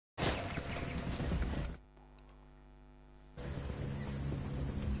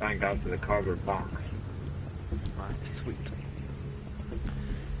Thank God for the cardboard box. Right, sweet.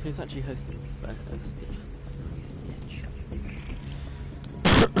 Who's actually hosting first?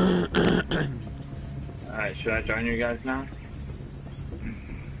 Alright, should I join you guys now?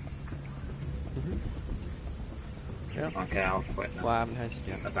 Yeah. Okay, I'll quit now. Well, I haven't hosted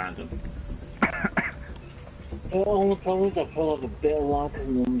yet. Abandoned. The only problem is I feel like a bit of lag because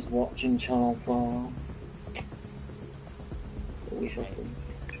Mum's watching Channel 4. But we shall see.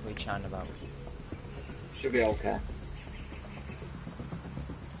 What are we chatting about? Should be okay.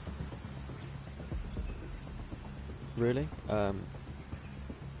 Really?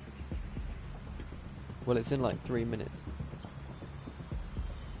 Well, it's in like 3 minutes.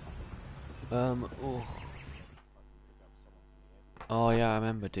 Oh. Oh yeah, I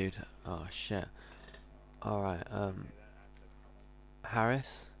remember, dude. Oh shit. Alright,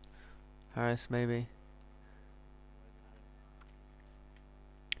 Harris? Harris, maybe?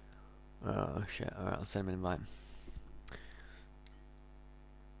 Oh shit, alright, I'll send him an invite.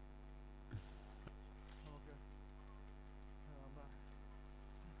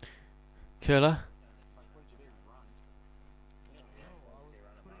 Killer?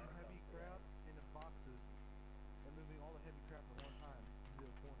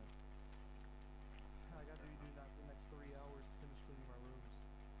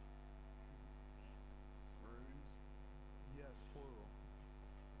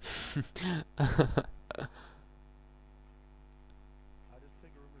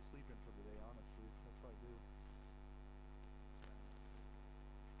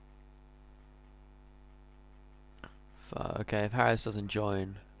 Okay, if Harris doesn't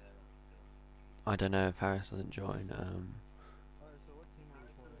join, I don't know if Harris doesn't join.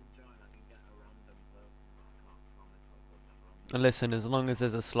 And listen, as long as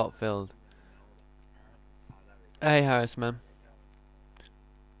there's a slot filled. Hey, Harris, man.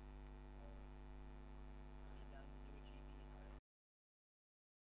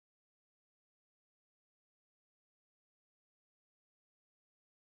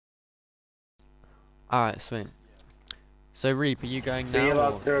 Alright, sweet. So, Reap, are you going So now? you're Or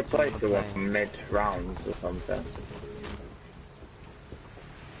allowed to replace it with mid-rounds or something?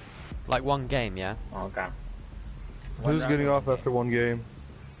 like one game, yeah? Okay. Who's getting off after one game?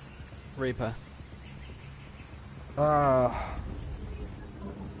 Reaper. Yeah.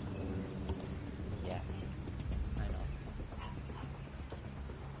 I know.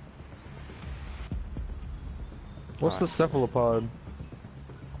 What's the cephalopod?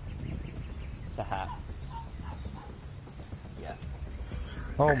 It's a hat. Yeah.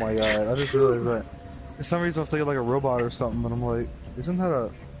 Oh my god, I just realized that. For some reason I was thinking like a robot or something, but I'm like, isn't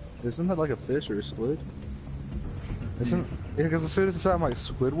that like a fish or a squid? Isn't, because as soon as it sounded like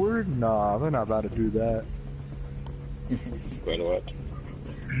Squidward, nah, they're not about to do that. Squidward.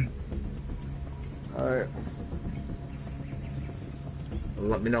 Alright.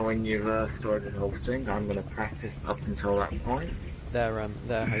 Let me know when you've started hosting. I'm gonna practice up until that point. They're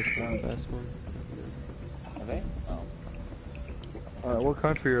hosting the first one. Are they? Oh. Alright, what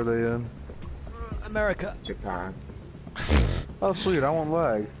country are they in? America. Japan. Oh sweet, I won't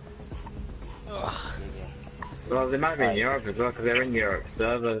lag. Well, they might be in Europe as well, because they're in Europe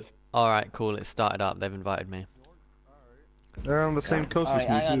servers. Alright, cool, it started up, they've invited me. They're on the same coast as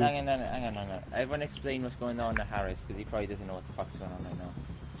me Alright, too. hang on. Everyone explain what's going on to Harris, because he probably doesn't know what the fuck's going on right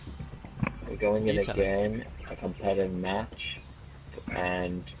now. We're going in You a tell game, a competitive match,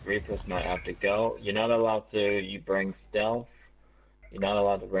 and Reapers might have to go. You're not allowed to, you bring stealth. You're not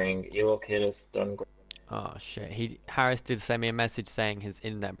allowed to bring evocator, stun. Oh shit, Harris did send me a message saying his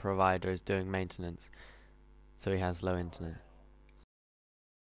internet provider is doing maintenance. So he has low internet.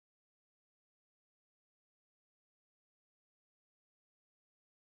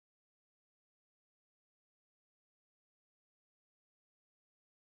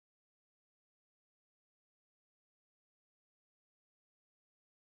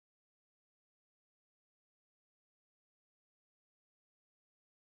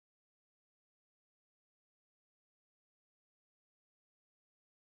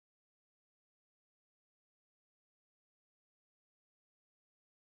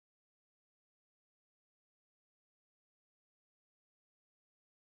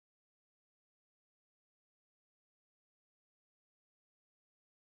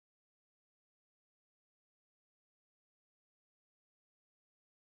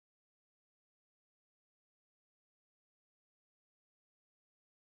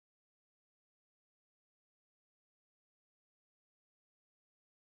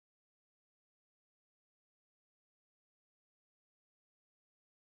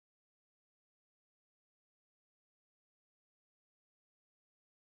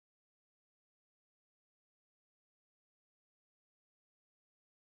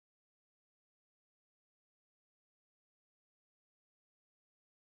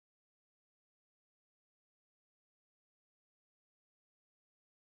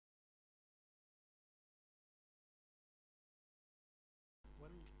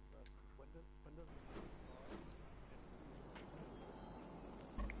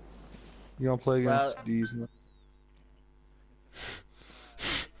 You gonna play against Well- these?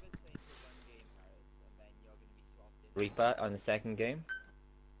 Reaper on the second game.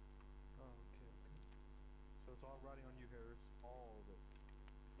 Oh, okay. So it's all riding on you, Harris. All of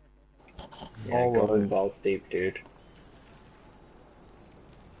it. Yeah, All of going it. balls deep, dude.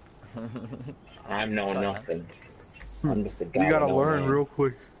 I'm no Fine, nothing. I'm just a guy. You gotta with no learn name. real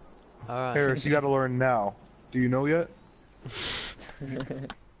quick. Alright. Harris, you gotta learn now. Do you know yet?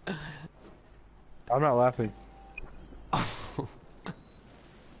 I'm not laughing.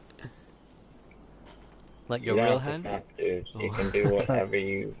 Like your You real don't have to hand? snap, dude. You Oh. can do whatever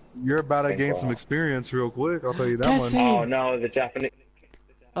you. You're about to Think gain some well. experience real quick, I'll tell you that Cassie! one. Oh no, the Japanese.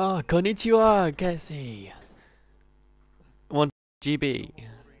 Oh, konnichiwa, Cassie. 1 GB.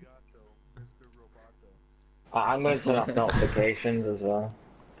 I'm going to turn off notifications as well.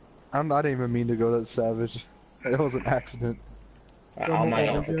 I didn't even mean to go that savage. It was an accident. All my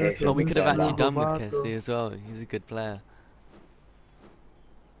Oh, notifications. Oh, we could have are turned actually off. done with Cassie as well. He's a good player.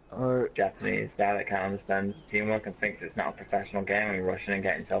 Alright. Japanese guy that can't understand teamwork and thinks it's not a professional game and rushing and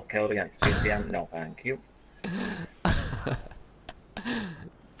getting self killed against TTM. No, thank you.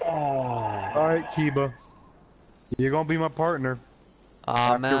 Alright, Kiba. You're gonna be my partner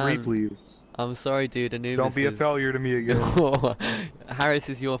Ah, after Reap man. leaves. I'm sorry, dude. Anubis Don't be a is... failure to me again. Harris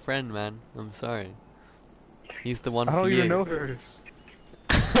is your friend, man. I'm sorry. He's the one I for don't you. even know Harris.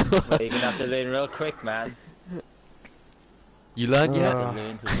 Well, you're gonna have to learn real quick, man. You learned You yet? have to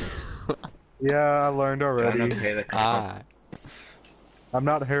learn to lose. Yeah, I learned Trying to already. pay the Ah. I'm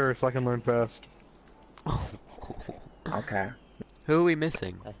not Harris, I can learn fast. Okay. Who are we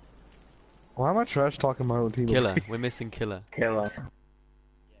missing? Why am I trash talking my own team? Killer. We're missing Killer. Killer.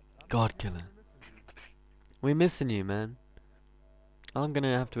 God, Killer. We're missing you, man. I'm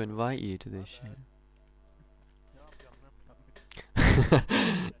gonna have to invite you to this shit.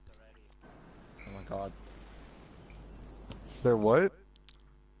 Oh my god. They're what?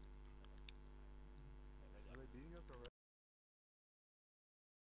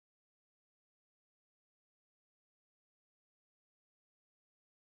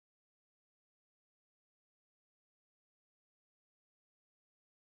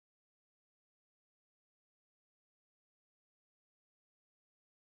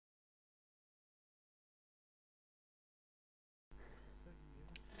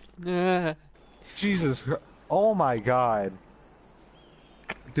 Jesus, oh my god.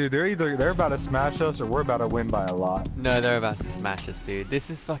 Dude, they're about to smash us or we're about to win by a lot. No, they're about to smash us, dude. This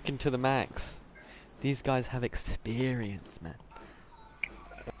is fucking to the max. These guys have experience, man.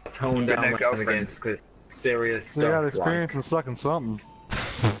 Tone Good down night, my girlfriends. because serious stuff. They got like- experience in sucking something.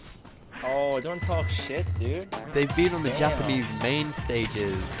 Oh, don't talk shit, dude. They've been on the Damn. Japanese main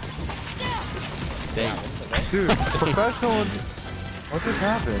stages. They, Dude, professional. What just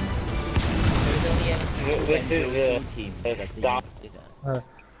happened? This is a stop.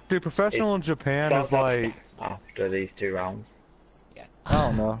 Dude, professional in Japan is like, After these 2 rounds. I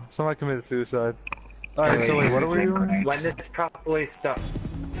don't know. Somebody committed suicide. Alright, so wait, what are we doing? When this properly starts,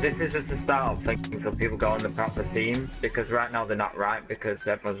 this is just the start of things, so people go on the proper teams, because right now they're not right, because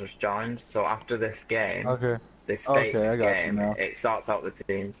everyone's just joined, so after this game, Okay. this fake Okay, I got you game, now. it sorts out the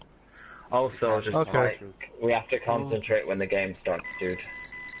teams. Also, just Okay. like, we have to concentrate when the game starts, dude.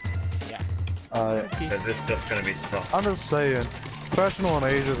 Alright. Because this stuff's gonna be tough. I'm just saying, professional in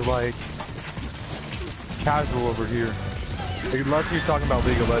Asia is like casual over here. Unless you're talking about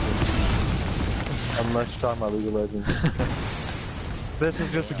League of Legends. Unless you're talking about League of Legends. This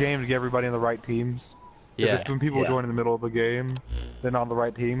is just a game to get everybody in the right teams. 'Cause yeah. if when people Yeah. join in the middle of the game, they're not on the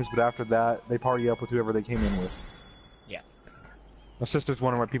right teams, but after that, they party up with whoever they came in with. Yeah. My sister's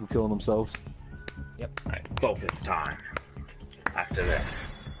wondering why people killing themselves. Right, focus time. After this.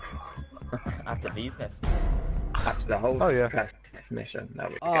 After these messages. After the whole Oh, yeah. stress mission. There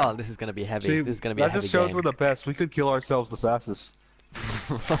we Oh, go. this is gonna be heavy. See, This is gonna be a that heavy just shows game. we're the best. We could kill ourselves the fastest.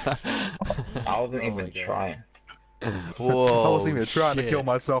 I wasn't Oh even my God. trying. Whoa, I wasn't even trying to shit. kill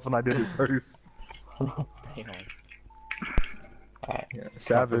myself and I did it first. Hang on. Alright,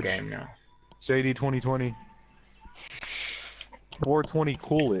 Savage. game now. JD 2020. 420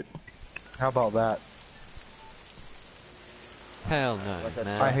 cool it. How about that? Hell no, What's that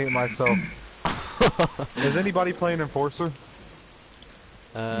man. I hate myself. Is anybody playing Enforcer?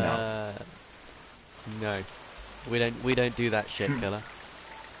 No. We don't do that shit, Killer.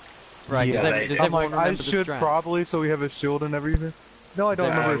 Right, Yeah, does I'm everyone like, I remember the should strats? probably, so we have a shield and everything. No, I don't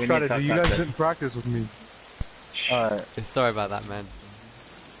Yeah, remember we a need to strategy. You guys practice. didn't practice with me. Alright, Sorry about that, man.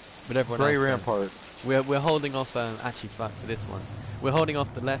 But everyone Grey else, Rampart. we're holding off. Actually, fuck for this one. We're holding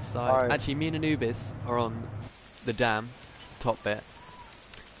off the left side. Alright. Actually, me and Anubis are on the dam, top bit.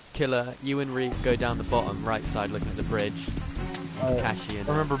 Killer, you and Reap go down the bottom right side, look at the bridge. Kashi and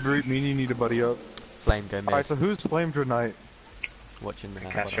Remember, Breed, me and you need to buddy up. Flame go mid. Alright, so who's Flame tonight? Watching the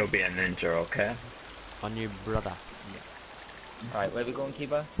Cash will be a ninja, okay? on you, brother. Alright, where we going,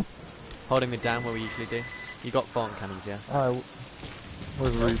 Keeper? Holding me down where we usually do. You got bomb cannons, yeah? Alright,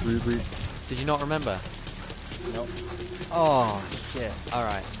 where's Breed? Did you not remember? Nope. Oh shit.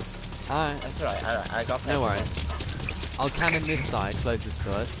 Alright. Alright. That's alright, I got that. No worries. I'll cannon this side closest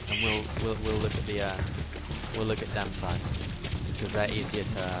to us, and we'll look at the we'll look at damn side because they're easier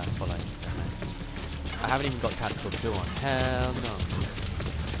to follow. I haven't even got tactical skill on. Hell no.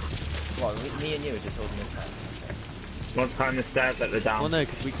 What? Me and you are just holding this side. Let's climb the stairs at the down. Well, no,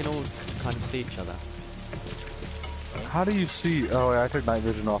 because we can all kind of see each other. How do you see? Oh, yeah, I took night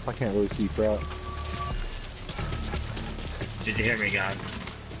vision off. I can't really see crap. Did you hear me, guys?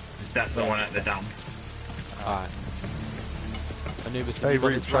 Is that the one at the dump? Alright. Anubis, Hey,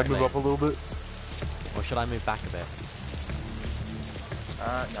 Breed, should I move up a little bit? Or should I move back a bit?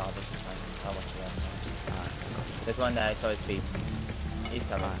 No, this is fine. How much of that? Alright. There's one there, I saw his feet. He's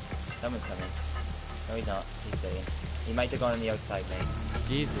coming. Alright. Someone's coming. No, he's not. He's staying. He might have gone on the outside, mate.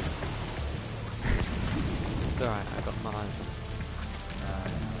 Jesus. It's alright, I got mine.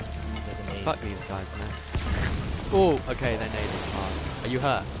 There's a nade. Fuck these guys, man. Oh, okay, they're nading hard. Are you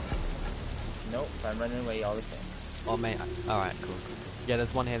hurt? Nope, I'm running away all the same. Oh, mate. Alright, cool. Yeah,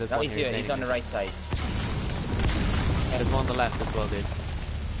 there's one here, there's No, one he's here. here. He's on the right side. There's one on the left as well, dude.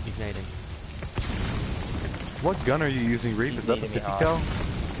 He's nading. What gun are you using, Reap? He's Is that the leading me 50 hard. cal?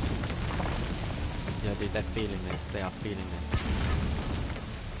 Yeah, dude, they're feeling this. They are feeling this.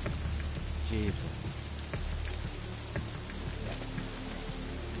 Jesus.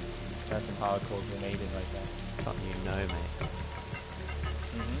 That's some hardcore grenading right there. Fuck you know, mate.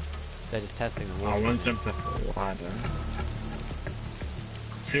 They're just testing the Oh, wall. one jumped up the ladder.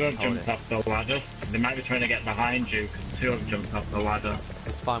 Two have Hold jumped it. up the ladder, so they might be trying to get behind you because two have jumped up the ladder.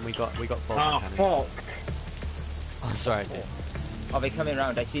 It's fine, we got bolt Oh, cannons. fuck! Oh, sorry, dude. Oh, they're coming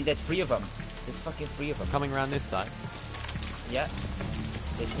around. I see there's 3 of them. There's fucking 3 of them. Coming around this side. Yeah.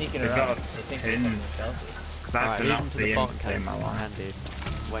 They're sneaking They've around. got They think they're pins. fucking stealthy. Because I Alright, could leave not them to see the him bolt to save cannons my in your life. hand, dude.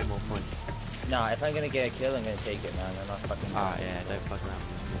 Way more points. Nah, if I'm gonna get a kill, I'm gonna take it, man. I'm not fucking. Alright, yeah, don't fuck around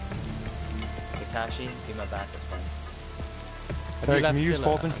with Kakashi, be my backup plan. this. Hey, can you use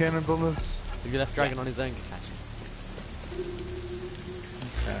Killer- Fulton cannons on this? Have you left Dragon on his own, Kakashi?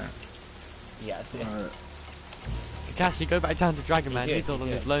 Yeah, see. Alright. Kakashi, go back down to Dragon, man. here, He's all on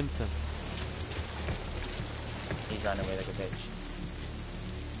he's his here. lonesome. He's running away like a bitch.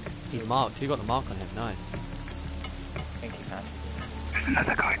 He's marked. Who got the mark on him? Nice. Thank you, Kakashi. There's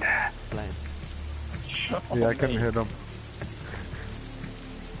another guy there. Flame. Yeah, I couldn't hit him.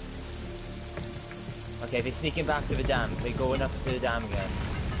 Okay, they're sneaking back to the dam. They're going up to the dam again.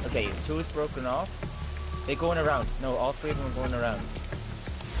 Okay, 2 is broken off. They're going around. No, all 3 of them are going around.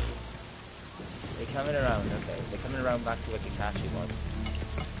 They're coming around. Okay, they're coming around back to where Kakashi was.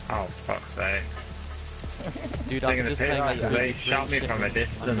 Oh, fuck's sake. Dude, Taking I'm the just piss, playing like they really shot me shit, from a mate.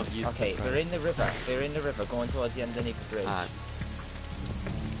 I'm not distance. used to Okay, pro. they're in the river. They're in the river, going towards the underneath the bridge. Alright.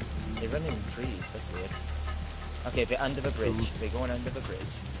 They're running in trees. That's weird. Okay, they're under the bridge. They're going under the bridge.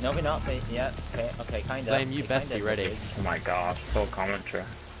 No, they're not. Yeah. Okay, kind of. Flame, you best be ready. Oh my god, full commentary.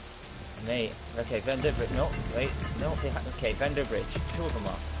 Mate. Okay, vendor bridge. No, wait. No. Okay, vendor bridge. 2 of them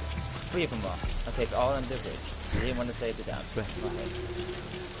are. 3 of them are. Okay, they're all under the bridge. They didn't want to save the dam. Swear. Okay.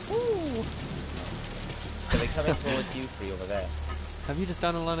 Woo! So they're coming towards you 3 over there. Have you just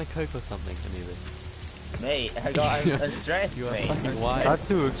done a line of coke or something, Anubis? Mate, I'm stressed, You are mate. fucking I'm wild. That's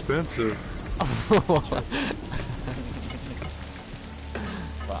too expensive.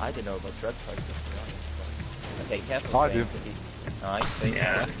 Well, I don't know about drug prices, to be honest. But... Okay, careful. I Flame, do. 'cause Alright, Flame,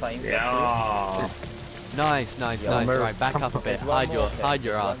 Yeah. fine. Yeah. Nice, Yeah, nice. Mary- Right, back up a bit. There's one more, okay, Hide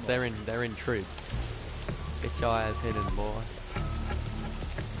your there's ass. one They're in troops. Get your ass hidden, boy.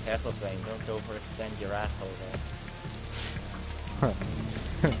 Careful, Flame. Don't overextend your asshole there.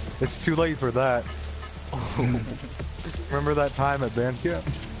 It's too late for that. Remember that time at band camp?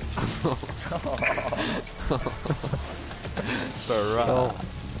 Bruh.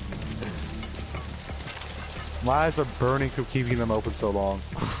 My eyes are burning from keeping them open so long.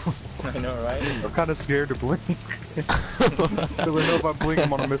 I know, right? I'm kind of scared to blink. Because I know if I blink, I'm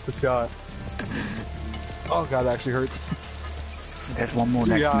gonna miss the shot. Oh god, that actually hurts. There's one more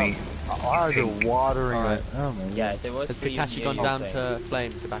next to me. My eyes are watering. Alright. Right. Oh man. Yeah, there was Has 3 Kakashi gone down to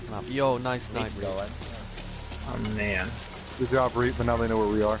Flame to back him up? Yo, nice snipe, Reach Reach. going. Oh man. Good job, Reap, but now they know where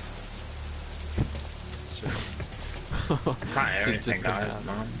we are. Can't hear Dude, just anything, come guys, out.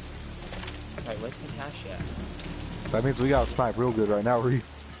 man. Right, where's Kakashi at? That means we got sniped real good right now, Reap.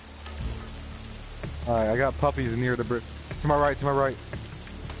 Alright, I got puppies near the bridge. To my right, to my right.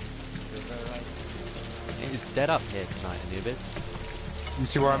 It's dead up here tonight, Anubis. You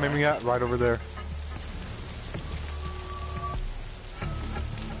see where I'm aiming at? Right over there.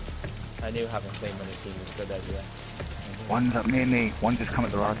 I knew having flame on the team was a good idea. One's up near me. One just come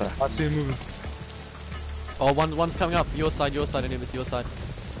at the ladder. I see him moving. Oh, one's coming up. Your side, Anubis, your side.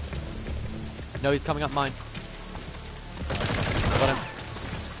 No, he's coming up mine. Got him.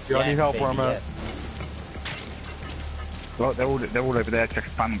 Yo, I need help where I'm baby, at. Well, they're all over there.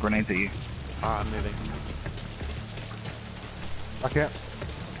 Just spamming grenades at you. Alright, I'm moving. I can't.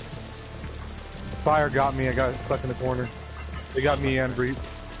 Fire got me. I got stuck in the corner. They got me and Breed.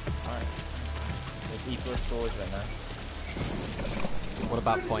 Alright. There's equal scores right now. What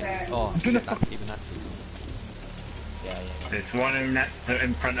about point? Oh, shit, that's even that. Yeah. There's one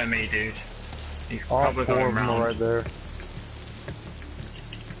in front of me, dude. He's All probably four going of them are round. right there.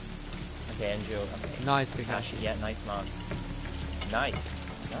 Okay, MGO. Okay. Nice, Kakashi. Yeah, nice man. Nice.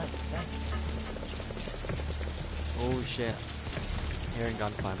 Oh shit. Hearing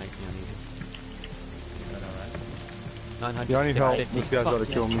gunfire makes me uneasy. Alright. 900. Yeah, I need help. 650. This guy's about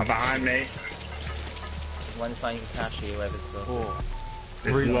to kill me. Behind me. One's finding Kakashi, whoever's close. Oh,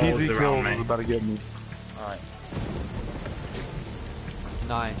 There's loads PZ around kills me. is about to get me. Alright.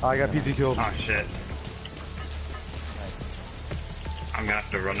 nice. I got PZ kills. Oh shit. Nice. I'm gonna have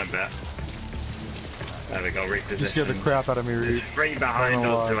to run a bit. There we go, reposition. You scared the crap out of me, There's Reed. three behind I don't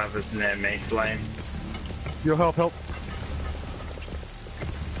know us, why. whoever's near me, Flame. Yo, help. Oh,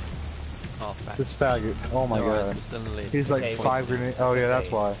 fuck. This faggot. Oh my No, god. I'm still in the lead. He's like Okay, 5 grenades. Oh yeah, that's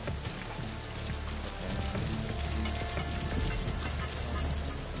okay. why.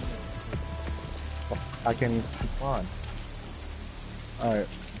 I can't even spawn. Alright.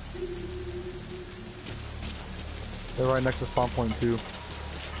 They're right next to spawn point 2.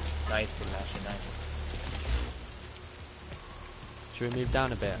 Nice, Kakashi, nice. Should we move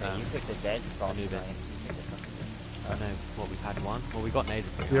down a bit? Man, you picked a dead spot, move it. Ryan. You picked a fucking dead I know what we've had one. Well, we got naded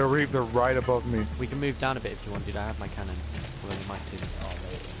for it. Yeah, Reed, they're right above me. We can move down a bit if you want, dude. I have my cannons. Well, you might see them. Oh,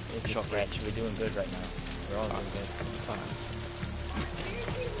 mate. It's a Shot stretch. We're doing good right now. We're all doing good.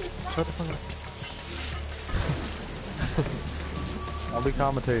 Shut the fuck up. I'll be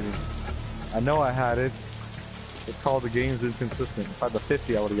commentating. I know I had it. It's called the game's inconsistent. If I had the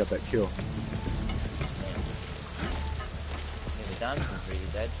 50, I would have got that kill. Yeah, the dancing's really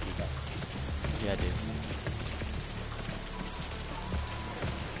dead, Steve. Yeah, dude.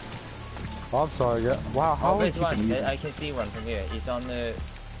 Oh, I'm sorry. Yeah. Wow. How Oh, are we there's keeping one. even? I can see one from here. He's on the...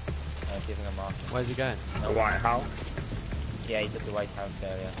 Let's see if I can mark him. Where's he going? The White House. Yeah, he's at the White House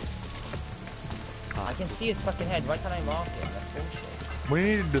area. Ah, I can see his fucking head. Why can't I mark him? That's bullshit. We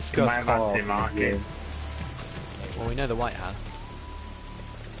need to discuss Might have call. to mark it. Well, we know the White House.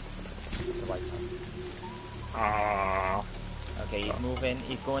 The White House. Ah, Okay, he's moving.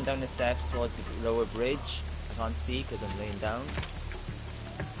 He's going down the steps towards the lower bridge. I can't see because I'm laying down.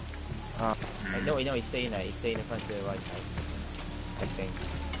 No, he's staying there. He's staying in front of the White House. I think.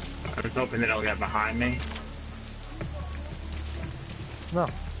 I was hoping that it'll get behind me. No.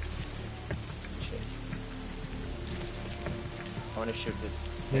 Shit. I want to shoot this.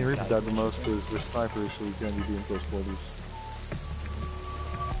 Me and Reed guy. died the most because we're snipers, so we can't be doing close quarters.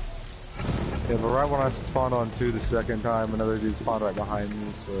 Yeah, but right when I spawned on 2 the second time, another dude spawned right behind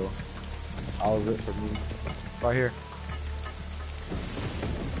me, so that was it for me. Right here.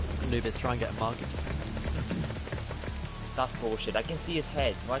 Anubis, try and get a mark. That's bullshit. I can see his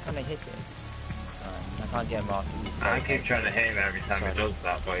head. Why can't I hit him? I can't get a mark. I keep trying to hit him every time he does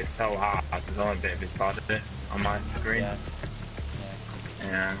that, but it's so hard. There's only a bit of his body on my screen. Yeah.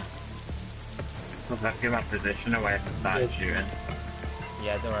 Yeah. Plus, I give my position away if I start shooting.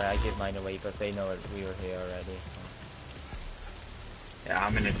 Yeah, don't worry. I give mine away, but they know we were here already. Yeah,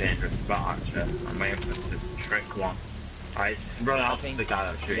 I'm in a dangerous spot actually. I'm waiting for this trick one. Alright, run I out think- the guy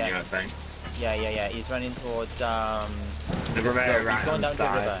that was shooting yeah. you, I think. Yeah. He's running towards The the very slope. right He's going down to the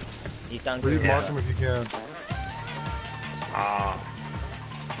side. river. He's down to the Reed, mark river. him if you can. Ah,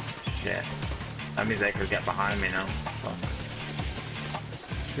 shit. That means they could get behind me now.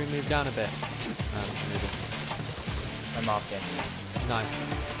 Should we move down a bit? Anubis. I'm marking. Nice.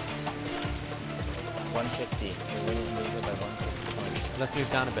 150. We're winning the river by 150. Let's move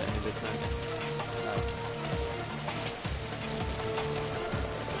down a bit, Anubis. No.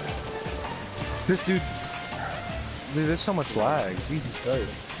 This dude, there's so much lag. Jesus Christ.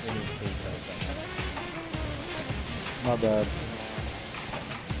 We need to beat right My bad.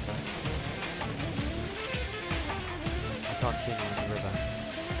 I can't see him in the river.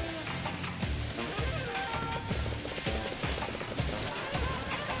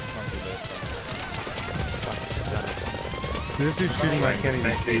 Can't do this. This dude's shooting, I can't even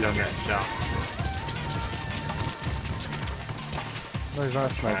Make sure see you don't him. get shot. No, he's not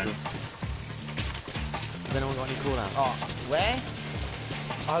a sniper. Has anyone got any cooldowns? Oh, where?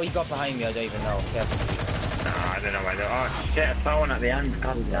 Oh, he got behind me, I don't even know. Careful. Nah, I don't know where they are. Oh shit, I saw one at the end.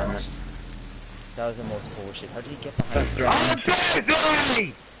 God damn it. That was the most bullshit. How did he get behind That's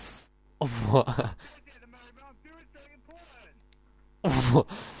me? right. What?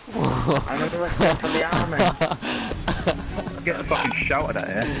 I never listened for the army. Get fucking shouted at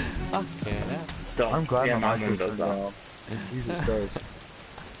here. Okay, Don't. I'm glad yeah, my man mic does was that. turned off. Jesus Christ.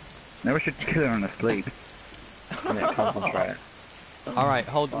 Maybe we should kill her on her sleep. I need to concentrate. Alright,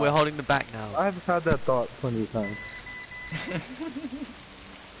 we're holding the back now. I've had that thought plenty of times.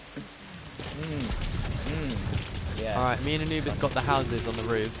 Yeah. Alright, me and Anubis got the houses on the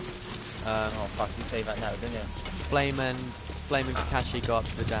roofs. Oh fuck, you say that now, didn't you? Flame and Kakashi got up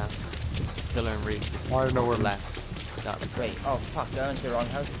to the down. Pillar and roof. I don't know where the left. That'd be great. Wait, oh fuck, I went to the wrong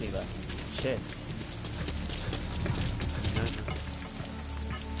house, Steven. Shit.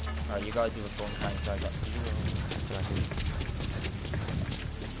 Alright, you gotta do a phone time so I got That's what I do.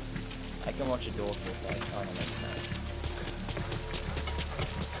 I can watch a door for a second. Oh no, that's nice.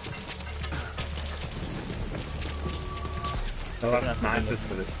 They'll have snipers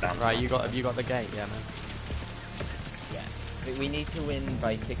for this stuff. Right, have you got the gate? Yeah, man. Yeah. But we need to win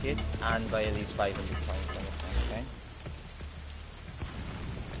by tickets and by at least 500 points on this one, okay?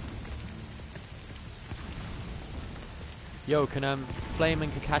 Yo, can Flame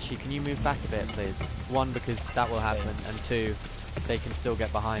and Kakashi, can you move back a bit, please? One, because that will happen, and two, they can still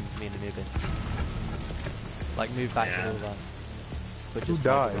get behind me and Anubis. Like, move back a little bit. But Who just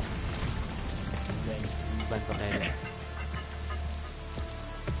died? Flame's got named.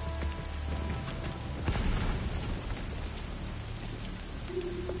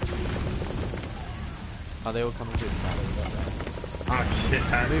 Are they all coming through? Oh shit,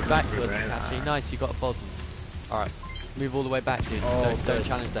 Move back to us, Kakashi. Nice, you got a Alright. Move all the way back, dude. Oh, don't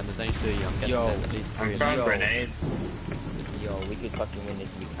challenge them, there's only 2 of you. I'm guessing Yo, there's at least 3 I'm of throwing you. grenades. Yo, we could fucking win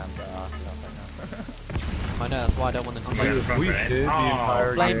this if we camped our ass off right I know, that's why I don't want them to Yeah, move. front We grenade. did the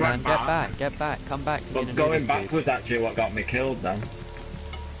entire Flame, game. man, get back, come back to me But and going Anubis, back dude. was actually what got me killed then. now.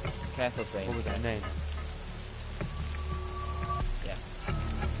 Careful, Flame. What was that name? Yeah.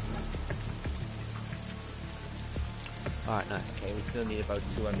 Alright, nice. Okay, we still need about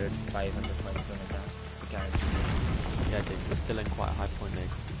 200, 500 points on the down. Guaranteed. Yeah, dude, we're still in quite a high point league.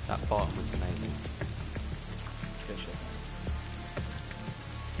 That bottom was amazing. It's good shit.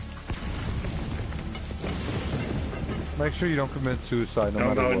 Make sure you don't commit suicide no Don't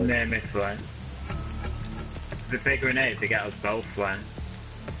matter go what. near me, Flame. Because if they grenade, they get us both, Flame.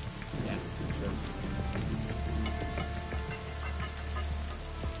 Yeah, true.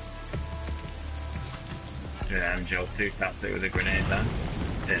 Do an MGO 2 tactic with a grenade then.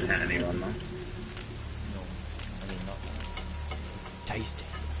 Didn't hit anyone though. No. I mean, not. Tasty.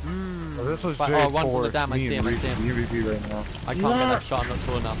 Oh, this was But- J4. oh, one's on the dam, I me see and him, I see him. EVP right now. I can't get that Look! shot, I'm not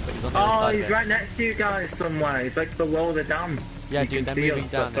tall enough, but he's on the other Oh, side he's of it. right next to you guys somewhere. He's like below the dam. Yeah, You dude, can they're see moving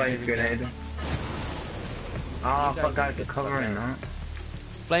us, down, that's why they're he's moving down. grenading. Oh, You fuck guys guys are just covering fucking- that.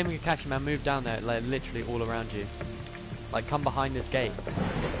 Flame and Kakashi, man, move down there, like, literally all around you. Like, come behind this gate.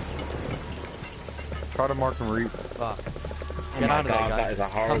 Try to mark and reap. Fuck. Oh Get my out of there, god, that guys. is a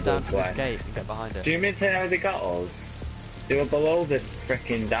Come horrible down to this place. gate and get behind Do it. you mean to say how they got us? They were below the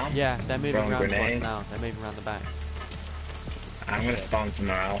freaking dam. Yeah, they're moving Throwing around to us grenades. now. They're moving around the back. I'm gonna spawn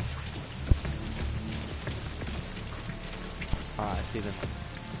somewhere else. Alright, I see them.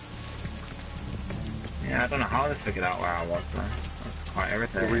 Yeah, I don't know how they figured out where I was though. That's quite The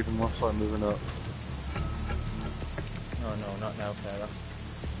irritating. reaping will start moving up. Oh no, not now, Farah.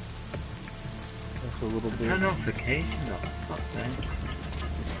 Just a little bit. Turn notification though, for fuck's sake.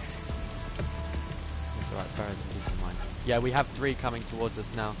 It's alright, Farah's a peace of mind. Yeah, we have 3 coming towards us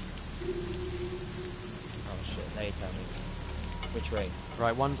now. Oh shit, now you tell me. Which way?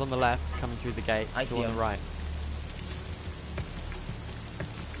 Right, one's on the left, coming through the gate. I 2 see on him. the right.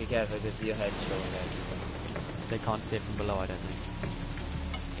 Be careful, because your head's showing there. They can't see it from below, I don't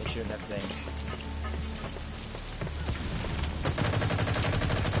think. They shouldn't have thing.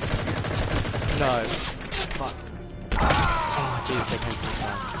 No. Fuck. Oh, jeez, they came from the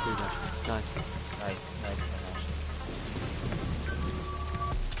side. Screw that. Nice. Nice, nice, nice.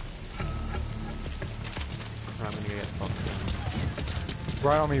 Right, I'm gonna go get the box.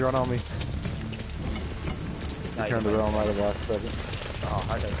 Right on me, right on me. Nice. Turned around right at the last second. Oh,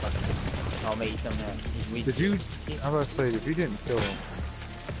 how did I fucking... Oh, mate, he's somewhere. He's weak. Did you? He's I'm about to say, if you didn't kill him,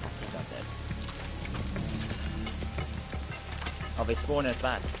 not dead. Oh, they spawn us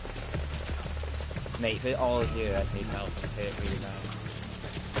back. Mate, for all of you, I need help. I'm hurt really bad.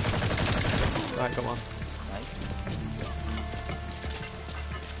 Right, come on. Nice.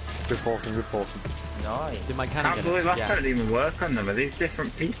 Good pulsing, good pulsing. Nice. Did my I cannon can't get believe it? I Yeah. couldn't even work on them. Are these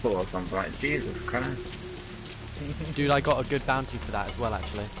different people or something? Like, Jesus Christ. Dude, I got a good bounty for that as well,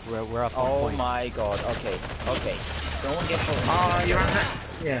 actually. We're up on Oh point. my god. Okay. Okay. Don't get caught. Oh, you're on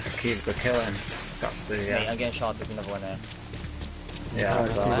next. Yes, keep the killing. Got to, Mate, yeah. I'm getting shot. There's another one there. Yeah, Alright,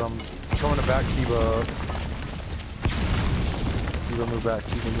 so Kiva, I'm coming to back, Kiva. Kiva, move back,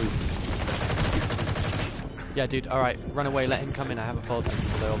 Kiva, move. Yeah, dude, alright, run away, let him come in. I haven't followed him,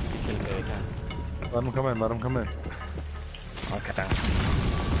 although obviously killing me again. Let him come in, let him come in. okay.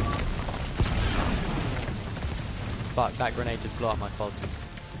 But that grenade just blew up my Fulton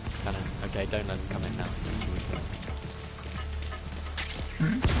cannon. Okay, don't let him come in now.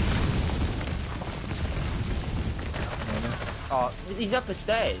 Oh, he's up the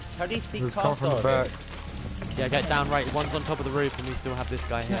stairs. How do you sneak He's coming past from the all of back. them? Yeah, get down right. One's on top of the roof, and we still have this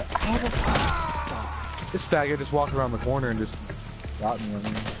guy here. This faggot just walked around the corner and just got me. I mean. We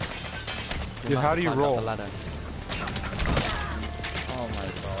Dude, must how have do you climbed up roll? the ladder. Oh my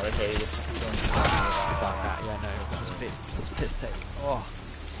god. Okay, just Fuck that, yeah, no, that's a bit piss take. Oh.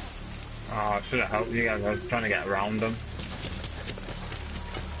 Oh, I should have helped you guys. I was trying to get around them.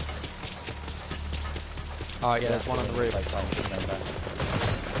 Alright, yeah, there's one on the roof. Like, trying to remember.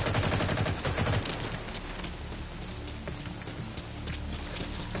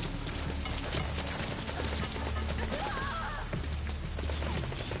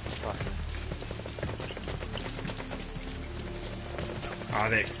 Oh,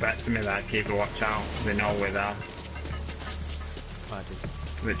 they expecting me there, Keeper, watch out. They know we're there. Right,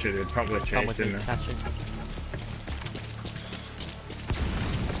 dude. Literally, they're probably Come with chasing me, me. catching.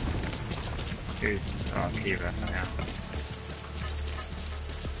 Who's... Oh, Keeper, yeah.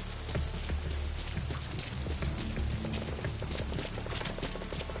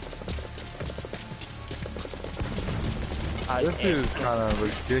 This dude is kind of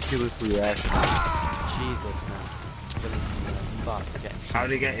ridiculously active. Jesus, man. Really, fuck, getting shot. How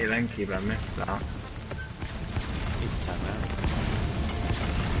did he get you then, Keeper? I missed that. Need to turn around.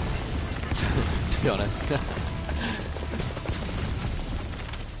 To be honest.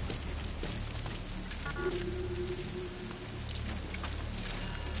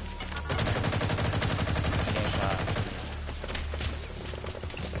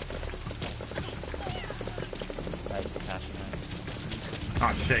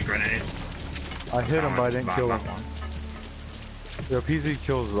 Oh shit, grenade. I hit him, but I didn't Bad kill that him. one. Yeah, PZ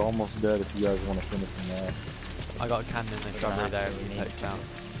kills is almost dead if you guys want to finish him now. I got a cannon in the shrubbery there if he pokes out.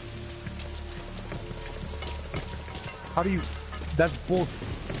 How do you... That's bullshit.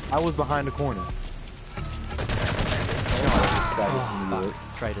 I was behind the corner.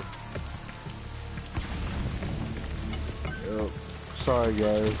 Fuck, traded. Yep. Sorry,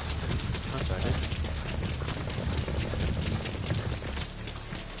 guys. That's alright, dude.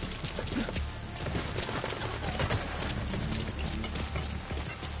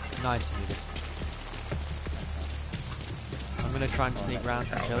 Nice, dude. I'm gonna try and sneak round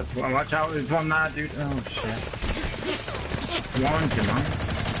and kill. Well, watch out, there's one there, dude. Oh shit. Warned you, man.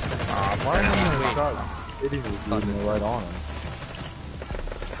 Oh, Why am I Wait. shot hitting this dude and they're right on him?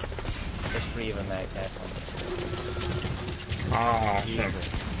 There's three of them there, careful. Oh, shit.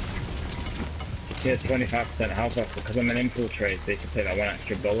 Yeah, 25% health off because I'm an infiltrator, so you can take that one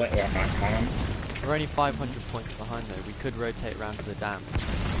extra bullet or I can't. We're only 500 points behind though. We could rotate round to the dam. Just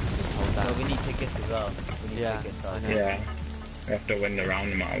hold No, down. we need tickets as well. We need Yeah, tickets. I though. know. Yeah. We have to win the round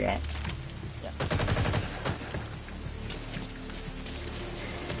no matter what.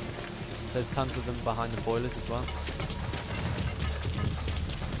 There's tons of them behind the boilers as well.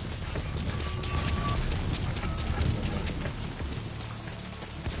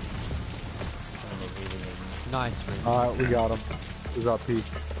 Nice, Ring. Alright, we got him. We got P.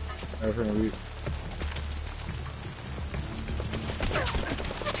 Everything we...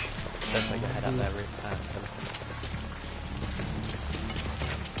 Don't put your head up there, Rick.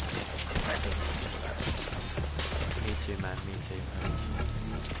 Me too, man. Me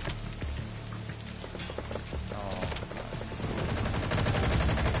too.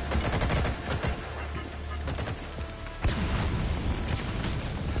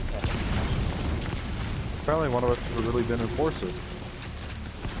 Apparently one of us should have really been enforcer.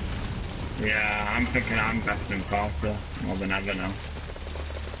 Yeah, I'm thinking I'm best enforcer more than ever now.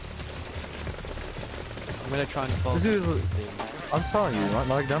 I'm gonna try and fall. This is... I'm telling you,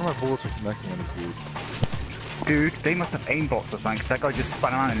 like none of my bullets are connecting on this dude. Dude, they must have aimbots or something, because that guy just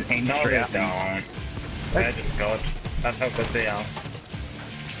spun around and aimed straight at me. Don't. They're just good. That's how good they are.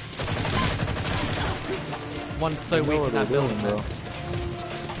 One's so You know weak what in that they're building, doing, though.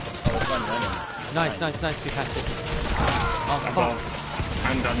 Oh, there's one running. Nice, we passed it. Oh, fuck.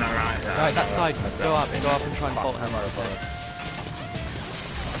 I'm done now, right? Right, that side. Go up and try and bolt him. I'm out of bullets.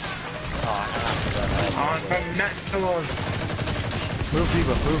 Oh, I have to run out. Oh, from next to us. Move,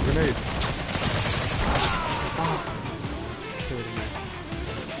 Diva, move, grenade. Killed him.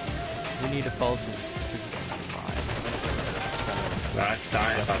 We need a Fulton. Well, I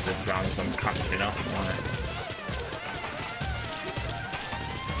started about this round, so I'm catching up on it.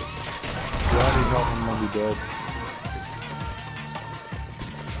 Yeah, I need help, I'm gonna be dead.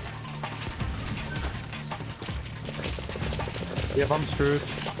 Yep, I'm screwed.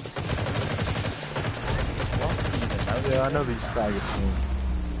 Yeah, I know these faggots,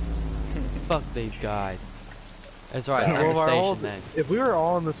 man. Fuck these guys. It's alright, it's Well, our station then. if we were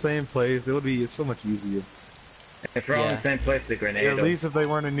all in the same place, it would be so much easier. If we're all in Yeah. the same place, the grenade. At least if they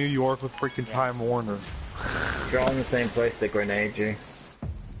weren't in New York with freaking Time Warner. If you're all in the same place, they grenade you.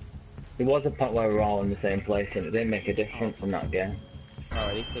 There was a point where we were all in the same place and it didn't make a difference in that game. Oh,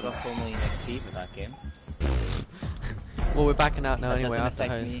 at least they got 4 million XP for that game. Well, we're backing out now That anyway doesn't after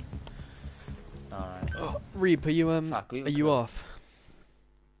affect host. me. Alright. Reap, are you Fuck, we are were you close. off?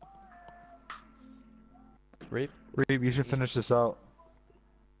 Reap? Reeb, you should finish this out.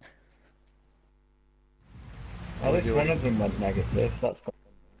 At least one of them went negative, that's good.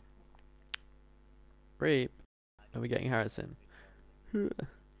 Reap? Are we getting Harrison?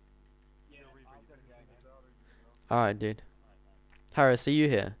 Alright, dude. Harris, are you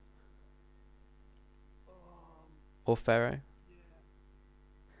here? Or Pharaoh?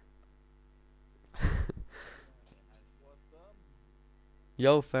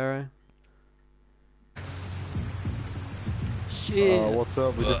 Yo, Pharaoh. Shit. What's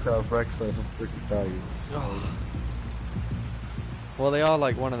up? We just got Rex and some freaking faggots. Well, they are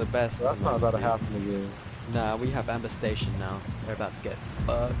like one of the best. at That's the not about moment, to happen again. dude. Nah, we have Amber Station now. They're about to get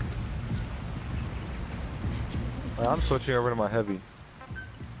fucked. I'm switching over to my heavy.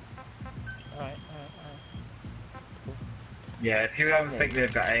 Alright. Yeah, if you ever think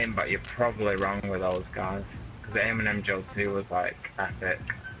they've got aim, but you're probably wrong with those guys. Because the aim in MGO 2 was like epic.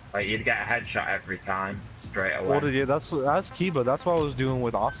 Like you'd get a headshot every time, straight away. Well, yeah, that's Kiba. That's what I was doing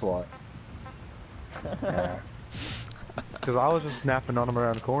with Ocelot. Yeah. Because I was just napping on him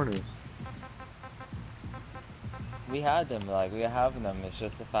around corners. We had them, like, we were having them, it's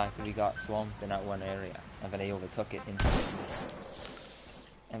just the fact that we got swamped in that one area, and then they overtook it instantly.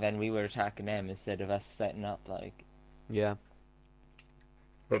 And then we were attacking them instead of us setting up, like... Yeah.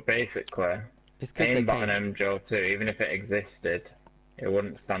 But basically, It's because they aimbot came. and MGO 2, even if it existed, it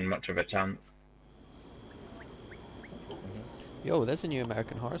wouldn't stand much of a chance. Yo, there's a new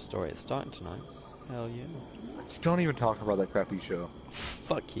American Horror Story. It's starting tonight. Hell yeah. Don't even talk about that crappy show.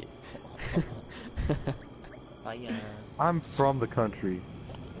 Fuck you. Fire. I'm from the country.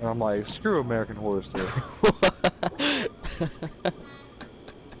 And I'm like, screw American Horror Story.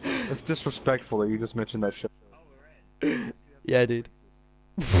 It's disrespectful that you just mentioned that show. Yeah, dude.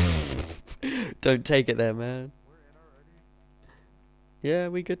 Don't take it there, man. Yeah,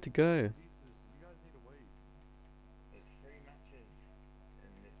 we good to go. It's 3 matches,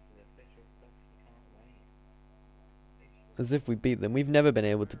 and it's the official stuff, you can't wait. As if we beat them. We've never been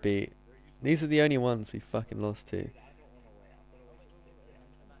able to beat. These are the only ones we fucking lost to.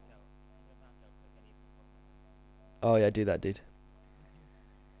 Oh yeah, do that, dude.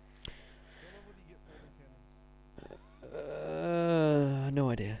 No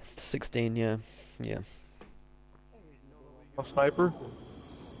idea. 16, yeah. Yeah. A sniper?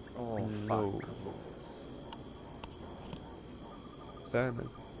 Oh, No. fuck. Fair,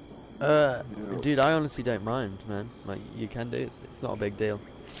 man. Dude, I honestly don't mind, man. Like, you can do it. It's not a big deal.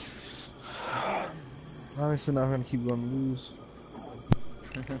 Obviously not gonna keep going lose.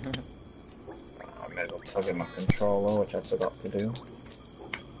 I may as well plug in my controller, which I forgot to do.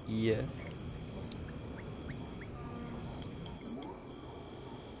 Yes.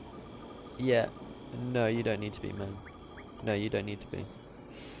 Yeah. No, you don't need to be, man. No, you don't need to be.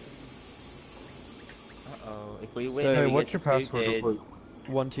 Uh-oh, if we win, So- Hey, we what's get your password real disputed. quick?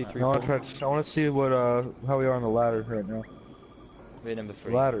 1, 2, 3, I 4. wanna see what how we are on the ladder right now. We're number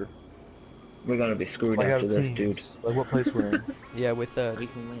 3. Ladder. We're gonna be screwed Like out after of this, teams. dude. Like what place we're in. Yeah, we're third. We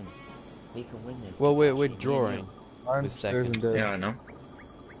can win. We can win this. Well, we're Actually, me and drawing. you. I'm With stairs and second. dead. Yeah, I know.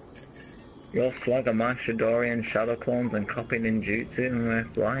 Your slug are my Shadorian shadow clones and copy ninjutsu, and we're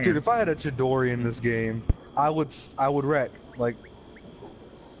flying. Dude, if I had a Chidori in this game, I would wreck. Like,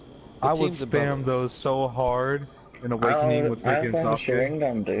 I would team's above spam us. those so hard in Awakening with I freaking also have a Sasuke.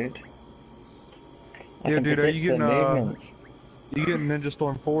 Sharingan, dude. I Yeah, can dude, are you predict their getting movements. You getting Ninja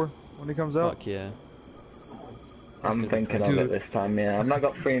Storm 4 when he comes out? Fuck yeah. I'm thinking of Dude. it this time, yeah. I've not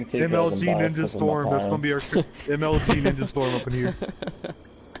got 3 and 2 kills MLG in Dallas Ninja because of Storm. my That's gonna be our parents. MLG Ninja Storm up in here.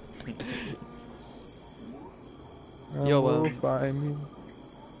 Yo, Will find me.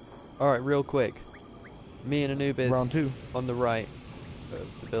 Alright, real quick. Me and Anubis Round 2. on the right of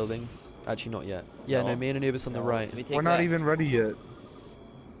the buildings. Actually, not yet. Yeah, no, me and Anubis on the right. We take We're not left. even ready yet.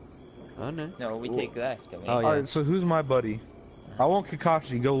 Oh, no. No, we take left. Don't we? Oh, yeah. Alright, so who's my buddy? I want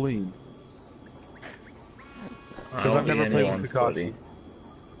Kakashi, go lean. Because I've never played with Kakashi.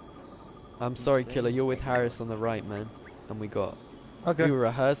 I'm sorry, Killer. You're with Harris on the right, man. And we got... Okay. We were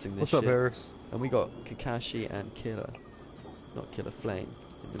rehearsing this What's up, shit. Harris? And we got Kakashi and Killer. Not Killer Flame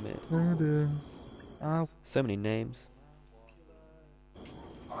in the mid. So many names.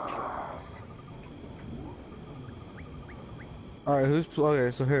 Alright,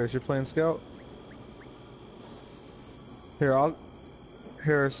 okay, so Harris, you're playing Scout? Here,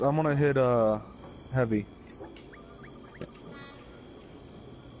 Harris, I'm gonna hit, Heavy.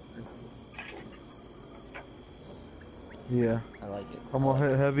 Yeah. I like it. I'm gonna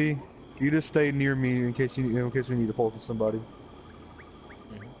hit Heavy. You just stay near me in case we need to focus somebody.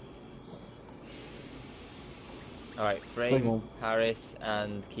 Alright, Frame, Harris,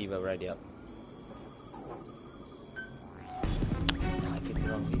 and Kiva ready up. I picked the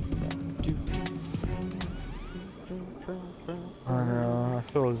wrong pieces I know, I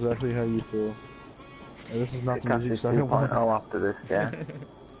feel exactly how you feel. This is not the music Kakashi's style I want. 2.0 after this, yeah.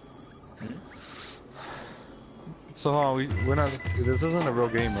 So, we're not. This isn't a real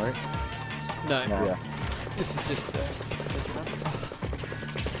game, right? No. No. Yeah. This is just this round.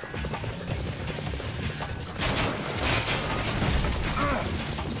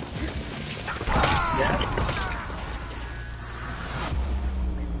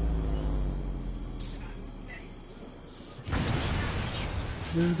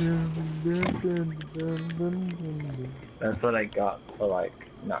 That's what I got for, like,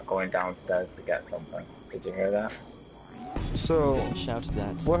 not going downstairs to get something. Did you hear that? So, Getting shouted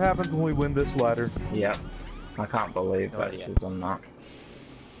at. what happens when we win this ladder? Yep. I can't believe that she's on that.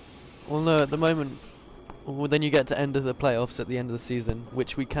 Well, no, at the moment, well, then you get to end of the playoffs at the end of the season,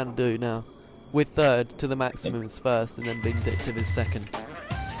 which we can do now. With third to the maximum is first, and then Vindictive is second.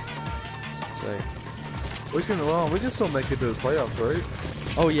 So. We can still make it to the playoffs, right?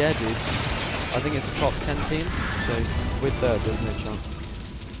 Oh yeah, dude. I think it's a top 10 team, so with third, there's no chance.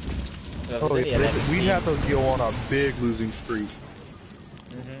 Oh, we'd have to go on a big losing streak.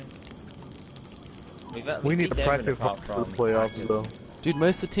 We need to practice for the playoffs, though. Dude,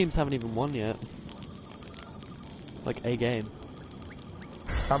 most of the teams haven't even won yet. Like a game.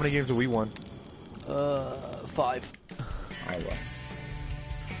 How many games have we won? 5.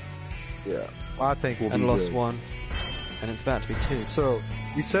 Yeah, I think we'll and be lost good. 1, and it's about to be 2. So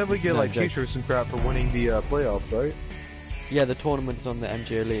you said we get like t-shirts and crap for winning the playoffs, right? Yeah, the tournament's on the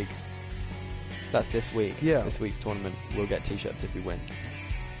MGO League. That's this week. Yeah. This week's tournament, we'll get t-shirts if we win.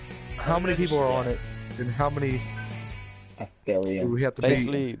 How many people are on it, and how many? Do we have to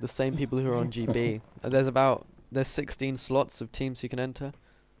basically the same people who are on GB. There's 16 slots of teams you can enter,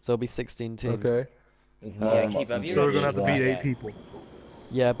 so there'll be 16 teams. Okay. So we're gonna have to beat 8 people.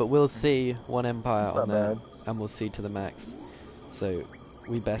 Yeah, but we'll see one Empire That's on not there, bad. and we'll see to the max. So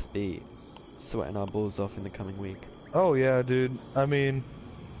we best be sweating our balls off in the coming week. Oh yeah, dude. I mean,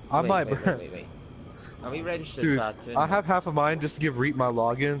 I might. Wait. Are we ready to Dude, start doing I have half of mine just to give Reap my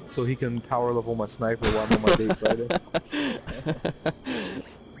login so he can power level my sniper while I'm on my date Friday.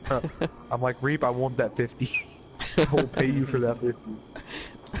 I'm like, Reap, I want that 50. I will pay you for that 50.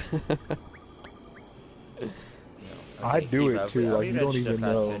 I do it too, like you don't even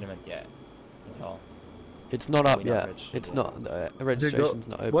know. It's not up yet. It's not. Registration's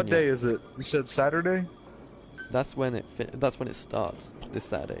not open What day yet. is it? You said Saturday? That's when it starts. This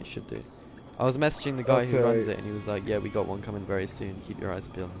Saturday should do. I was messaging the guy who Okay. runs it, and he was like, "Yeah, we got one coming very soon. Keep your eyes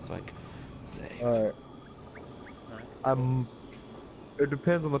peeled." I was like, "Safe." Alright. It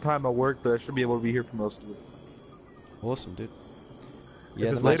depends on the time I work, but I should be able to be here for most of it. Awesome, dude.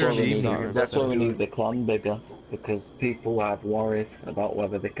 If it's the later match in the will evening, start That's at why we 7. need the clan bigger, because people have worries about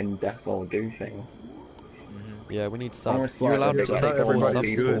whether they can def or do things. Yeah, we need I'm subs. just You're like, allowed to not take all everybody's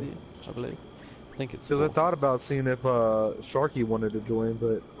subs good. with you, I believe. I think it's Because I 4. thought about seeing if Sharky wanted to join,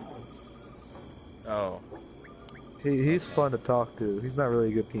 but Oh. he's fun to talk to. He's not really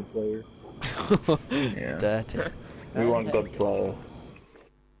a good team player. Yeah. Dirty. We want good players.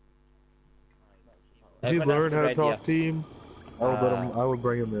 If he Everyone has learned how to ready talk up. team, I would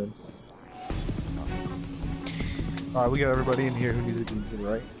bring him in. Alright, we got everybody in here who needs a team,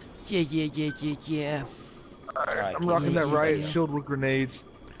 right? Yeah. Alright, I'm rocking that riot shield with grenades.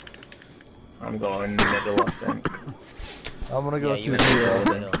 I'm going in the middle, I think. I'm gonna go Yeah, you through went over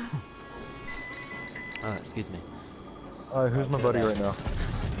the here. hill. Oh, excuse me. Alright, who's my Right, buddy go right now?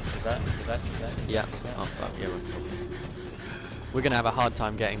 Is that? Yeah. Oh, fuck, yeah, we're gonna have a hard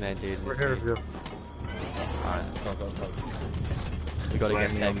time getting there, dude. in Where this Harris game. go? Alright, let's go. We gotta get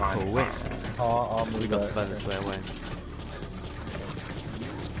Blame there your mind. before I'll we move got the that. furthest way away.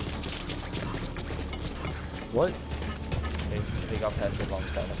 What? They got past the long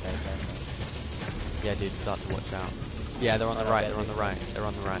side of the Yeah, dude, start to watch out. Yeah, they're on the right, they're on the right, they're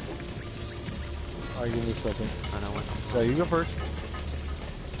on the right. Alright, give me a second. I know when. Yeah, you go first.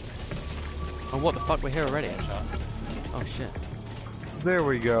 Oh, what the fuck, we're here already. Oh shit. There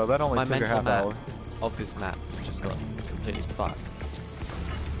we go. That only My took a mental half map hour. of this map just got completely fucked.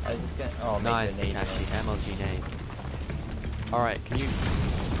 I was just gonna. Oh, Nice, make the nade. Kakashi, MLG nade. Alright, can you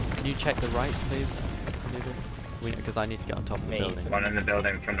check the right, please? Because I need to get on top of the Me. building. One in the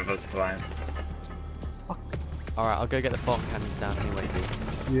building in front of us flying. Alright, I'll go get the bomb cannons down anyway,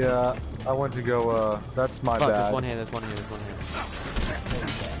 dude. Yeah, I went to go, that's my Fuck, bad. there's one here, there's one here, there's one here.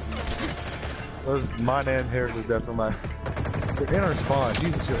 There's mine and Harris is definitely mine. They're in our spawn.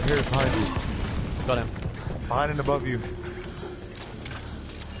 Jesus, Harris behind you. Got him. Behind and above you.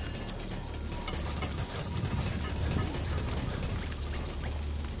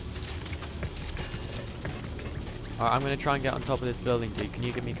 Alright, I'm gonna try and get on top of this building, dude. Can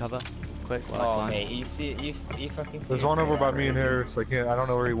you give me cover? Quick, while I Oh, climb. mate, you see, you fucking see. There's us one over right by now, me and right? Harris. I don't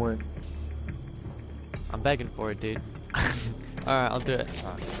know where he went. I'm begging for it, dude. Alright, I'll do it. Hey,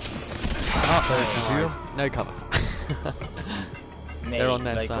 you see him? No cover. Mate, They're on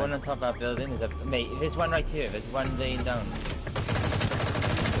their like, side. going on top of that building is a... Mate, there's one right here. There's one laying down.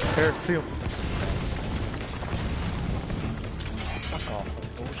 Harris, see him. Fuck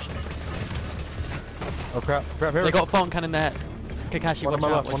off. Bullshit. Oh crap, Harris. They got a bomb cannon there. Kakashi, One on watch my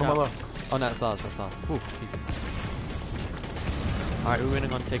out, left, watch one on my out. left. Oh no, that's ours, that's ours. Ooh, alright, we're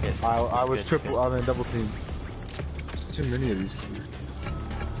winning on tickets. I was Good, triple, good. I mean double team. There's too many of these.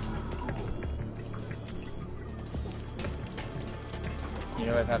 You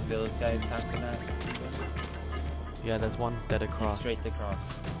know I've had those guys camping that? Yeah, there's one dead across. Straight across.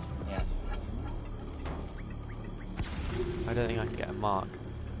 Yeah. I don't think I can get a mark.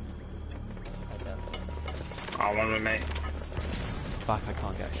 I don't. Oh, one with me. Fuck, I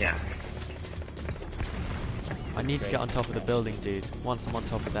can't get a shot. Yeah. I need to get on top of the building, dude. Once I'm on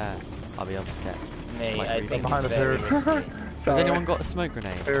top of there, I'll be able to get. Mate, Like, I really think behind it's us, very Harris. risky. Has anyone got a smoke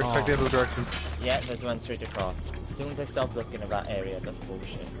grenade? Harris, check the Oh. other direction. Yeah, there's one straight across. As soon as I stop looking at that area, that's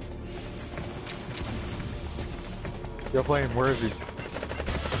bullshit. Yo, Flame, where is he?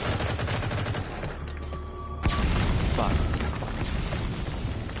 Fuck.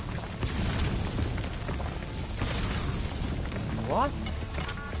 What?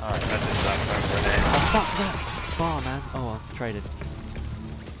 Alright, That's just that one grenade. Oh, fuck that! Bar, man. Oh, well, traded.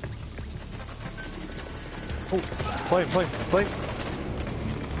 Oh, Flame.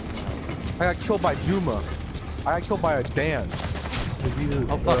 I got killed by Juma. I got killed by a dance. Jesus.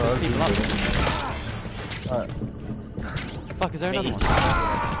 Oh, fuck, there's people up. Alright. Fuck, is there another Mate, one?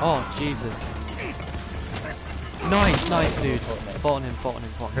 Oh, Jesus. Nice, dude. Fought on him.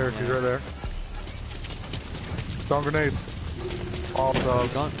 Harris, he's right there. Stone grenades. All He's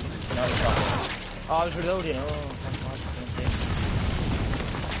dogs. gone. no, it's not. Oh, I was reloading. Oh, thank God.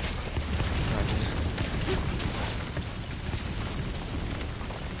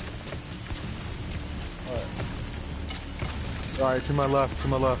 Alright, to my left.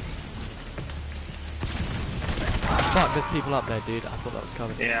 Fuck, there's people up there, dude. I thought that was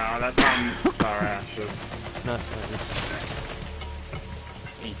covered. Yeah, that's sorry, I should. No, it's not good.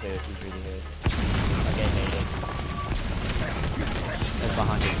 He's hurt, he's really hurt. Okay, made it. They're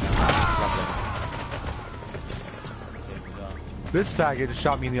behind us now. This faggot just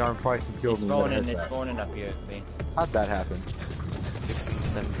shot me in the arm twice and killed He's me. with a spawning, headshot. spawning up here, mate. How'd that happen? 16,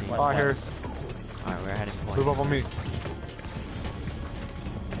 17. One. Alright, Harris. Alright, we're heading point. Move up on me.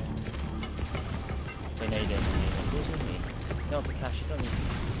 They made it. Who's with me? No, Kakashi, don't need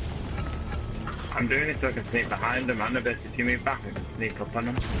I'm doing it so I can sneak behind them, and a bit if you move back, I can sneak up on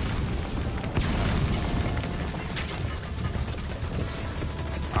them.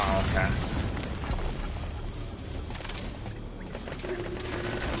 Oh, okay.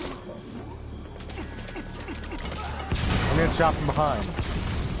 I'm getting shot from behind.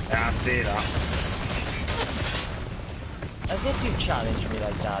 Yeah, I see that. As if you challenged me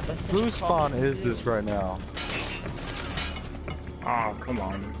like that. That's such a Whose spawn common is thing. this right now? Oh, come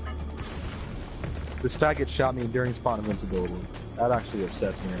on. This faggot shot me during spawn invincibility. That actually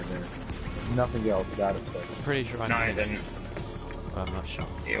upsets me right there. Nothing else but that upsets me. I'm pretty sure I No, know. he didn't. I'm not sure.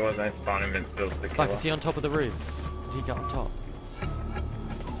 He wasn't spawn invincible to Fuck, kill is he on top of the roof? Did he get on top?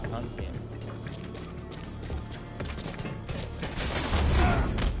 Can't see him.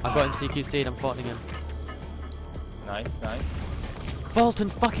 I've got him CQC'd, I'm fighting him. Nice, nice. Bolton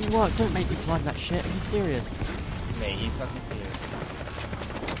fucking work, don't make me climb that shit, are you serious? Mate, you fucking serious.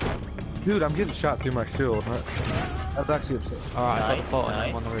 Dude, I'm getting shot through my shield. That's actually upset. Alright, I got the Nice, Bolton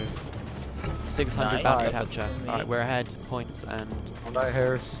nice. on the roof. 600 Nice. bounty Alright, capture. that's Alright, we're ahead, points and... Alright,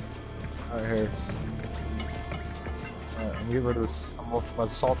 Harris. Alright, Harris. Alright, I'm getting rid of this. My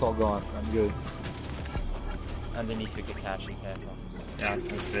assault's all gone. I'm good. Underneath the Kakashi, careful. Yeah, I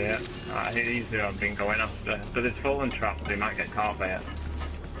can see it. He's who I've been going after. But there's fallen traps, so he might get caught by it.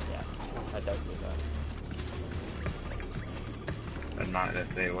 Yeah, I doubt that. And might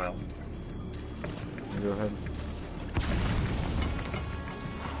this, he will. Go ahead.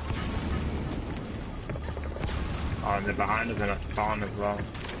 Oh, and they're behind us in a spawn as well.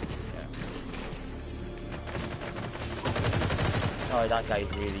 Oh, that guy's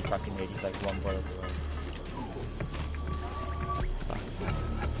really fucking weird. He's like one bullet away.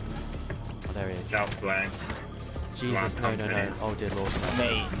 Oh, there he is. Self-blame. Jesus, no, no, no. Oh dear lord. No.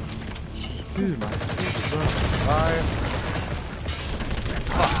 Mate. Dude, my Alright.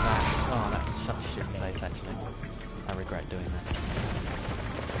 Fuck that. Oh, that's such a shit place actually. I regret doing that.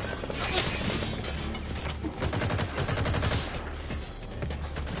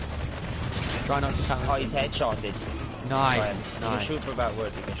 Try not to challenge. Oh, he's headshotted. Nice, You can nice. shoot for about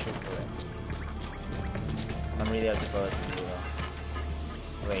word, you can shoot for it. I'm really out of bullets to do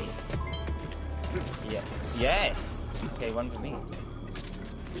that. Wait. Yeah. Yes! Okay, one for me.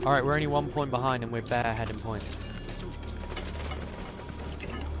 Alright, we're only 1 point behind and we're bare heading points.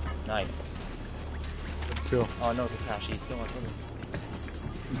 Nice. Kill. Oh no, Kakashi, so much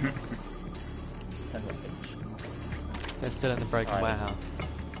bullets. Son of a bitch. They're still in the broken Alright. warehouse.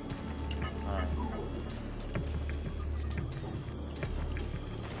 Alright.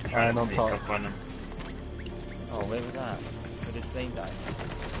 Alright, on Sneak top. up on him. Oh, where was that? Where did Flame die?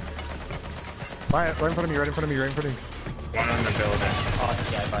 Right in front of me, right in front of me, right in front of me. One on the building. Oh,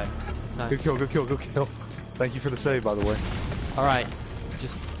 yeah, bye. Nice. Good kill, good kill, good kill. Thank you for the save, by the way. Alright,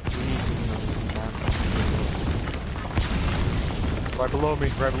 just... we need to... Right below me,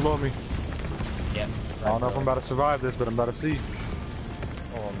 right below me. Yep. I don't know if I'm about to survive this, but I'm about to see.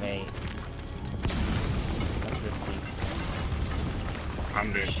 Oh, mate. That's risky.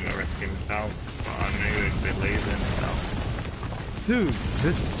 I'm just gonna risk himself. But I knew he'd be losing, so. Dude,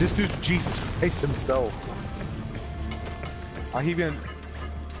 this dude, Jesus Christ himself. I even.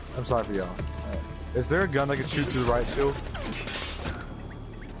 I'm sorry for y'all. Is there a gun that can shoot through the right shield?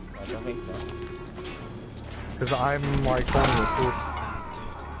 I don't think so. Because I'm like holding it through.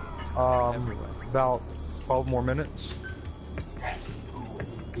 Everywhere. About 12 more minutes.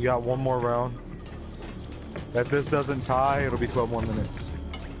 You got one more round. If this doesn't tie, it'll be 12 more minutes.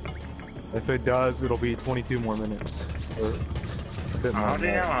 If it does, it'll be 22 more minutes. Or a bit more How than do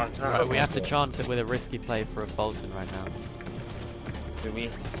you know that. I was Right, we have to chance it with a risky play for a Bolton right now. Do we?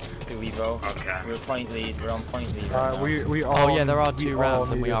 Do we go? Okay. We're point lead. We're on point lead right now. We all. Oh yeah, there are we 2 all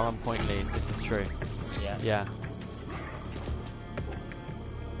rounds and need we it. are on point lead. This is true. Yeah. Yeah.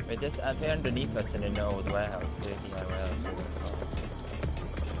 Wait, this up here underneath us in an old warehouse. 30 warehouse.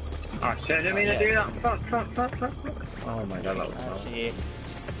 Oh shit, I didn't mean to do that. Fuck. Oh my god, that was close. Actually.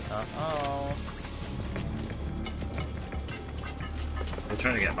 Uh-oh. They're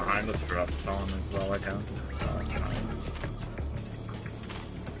trying to get behind us for us spawn as well, I can't. So that's fine.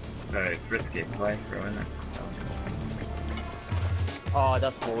 Very risky playthrough, isn't it? So. Oh,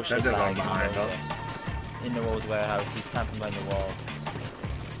 that's bullshit. They're going lag behind us. in the old warehouse. He's camping behind the wall.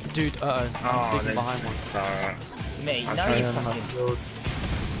 Dude, I'm Oh, sneaking behind one. It's alright. Mate, I'm now trying you And my fucking... shield.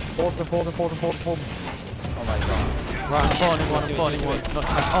 Hold him. Oh my god. Right, I'm spawning one, Do I'm it, spawning do one. it. Not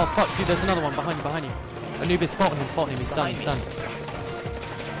tonight. Oh fuck, dude, there's another one behind you. Anubis, spotting him, he's done, he's done.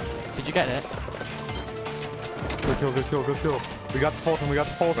 Did you get it? Good kill. We got the Fulton, We're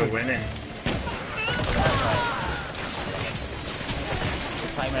winning.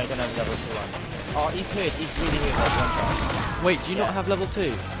 This time I'm gonna have level 2 on. Oh, he's hurt. He's really hurt. That's one shot. Wait, do you not have level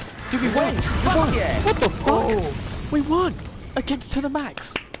 2? Dude, we won! Fuck yeah! What the fuck? We won! Against to the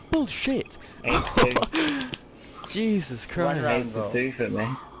max! Bullshit! 8-2. Jesus One Christ. round, bro. 8-2 for me.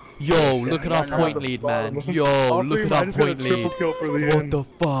 Yo, look at our One point round. lead, man. All Yo, look three, at I our just got a point triple lead. kill for the What end. the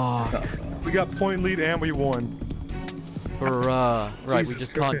fuck? We got point lead and we won. Bruh. Right, we Jesus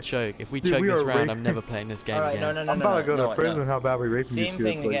just can't Christ. choke. If we Dude, choke we this are round, raping- I'm never playing this game Alright, again. I'm about to go to prison. no. How bad we raping these Same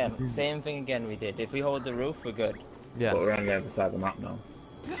kids. thing like, again. Jesus. Same thing again we did. If we hold the roof, we're good. Yeah. But we're on the other side of the map now.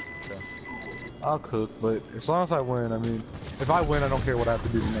 I'll cook, but as long as I win, I mean, if I win, I don't care what I have to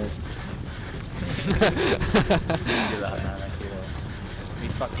do tonight. Do that, man. I feel it. We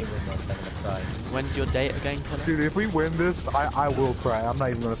fucking win this, I'm gonna cry. When's your date again, Connor? Dude, if we win this, I will cry. I'm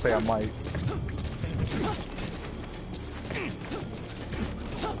not even gonna say I might.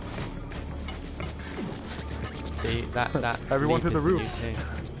 See, that Everyone leap to the is roof. new thing.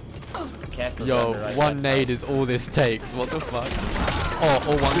 Careful, Yo, down the right one hand nade side. is all this takes. What the fuck? Oh,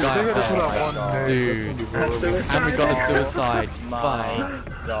 or one Dude, guy. they're gonna put Oh, out one God. nade. Dude. That's gonna be horrible. and we got a suicide. My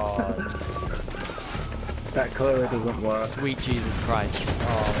Fuck. God. That clearly doesn't work. Sweet Jesus Christ. Oh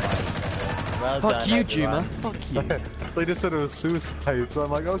my God. Well Fuck done, you, everyone. Juma. Fuck you. They just said it was suicide, so I'm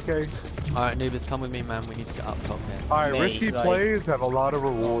like, okay. Alright, Noobers, come with me, man. We need to get up top here. Alright, Mate, risky like- plays have a lot of Oh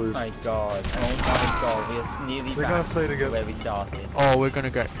rewards. my God. Oh my God. We are nearly They're back gonna stay to together. where we started. Oh, we're gonna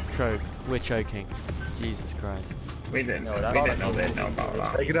get choked. We're choking. Jesus Christ. We didn't, No, we that's didn't know not they'd know about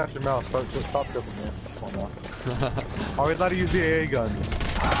that. Take it out your mouth. Stop jumping, man. Come on now. Are we allowed to use the AA guns?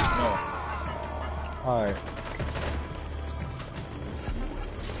 No. Alright.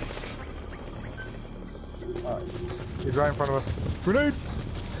 Alright. He's right in front of us. Grenade!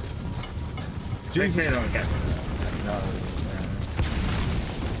 They Jesus. don't get No.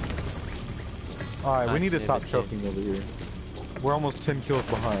 Alright, we Nice, need to stop David, choking over here. We're almost 10 kills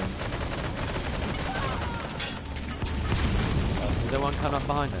behind. Is there one coming up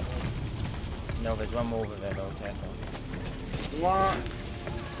behind us? No, there's one more over there though, careful. What?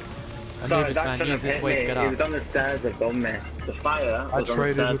 And Sorry, Noobers, that man, shouldn't use have this hit way me. to get He up. was on the stairs above me. The fire I was on the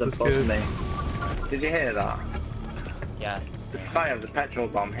traded stairs with this above kid. me. Did you hear that? Yeah. The fire, the petrol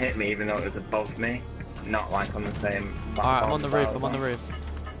bomb hit me even though it was above me. Not like on the same platform. Alright, I'm on the as I roof. was I'm on the roof.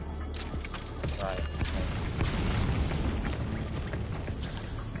 Right.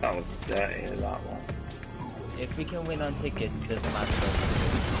 That was dirty, that was. If we can win on tickets, doesn't matter.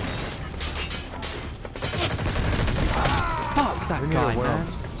 Fuck that We need to guy, win. man.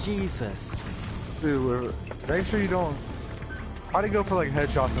 Jesus. Dude, make sure you don't... Try to go for like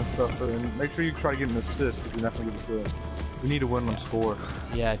headshots and stuff, and make sure you try to get an assist if you're not gonna get a kill. We need to win on score.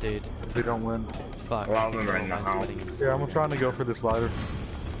 Yeah, dude. If they don't win. Fuck. A lot of them are in the Man's house. winning. Yeah, I'm trying to go for this ladder.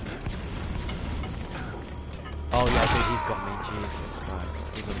 Oh yeah, dude, he's got me. Jesus Christ.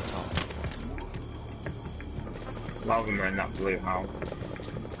 He's on the top. A lot of them are in that blue house.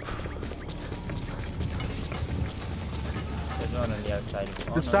 There's one on the outside of it.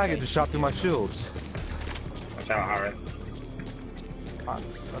 Oh, This no, faggot guys, just shot through my shields. Watch out, Harris.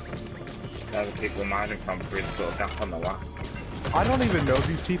 They're the people mining from through the sort of gap on the left. I don't even know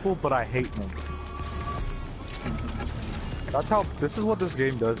these people, but I hate them. That's how. This is what this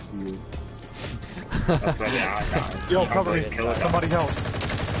game does to you. That's where they are, guys. Yo, I'm cover me. going to kill them. Somebody help.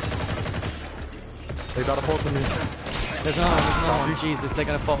 They got a bolt on me. There's another one. Jesus, they're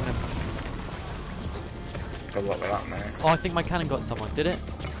gonna fault him. Good luck with that, mate. Oh, I think my cannon got someone. Did it?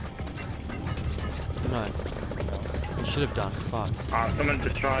 No. It should have done. Fuck. Someone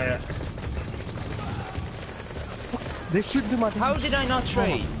just try it. They shoot through my. How did I not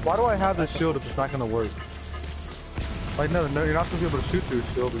trade? Why do I have this shield if it's not gonna work? Like, no, you're not gonna be able to shoot through a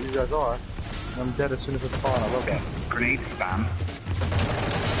shield, but you guys are. I'm dead as soon as it's falling. I love that. Grenade spam.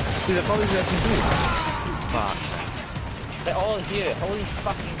 See, that's all these guys can Fuck. They're all here. Holy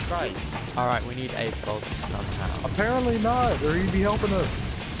fucking Christ. Alright, we need 8 bolts somehow. do. Apparently not, or he'd be helping us.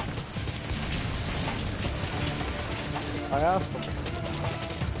 I asked them.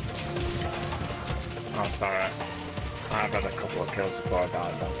 Oh, sorry. I've had a couple of kills before I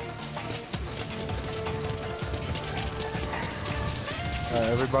died, though.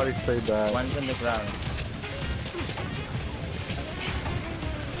 Everybody stay back. One's on the ground.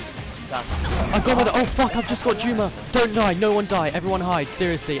 That's I got one. Oh fuck, I've just got Juma. Don't die, no one die. Everyone hide.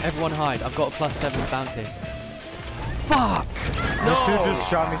 Seriously, everyone hide. I've got a +7 bounty. Fuck! This dude just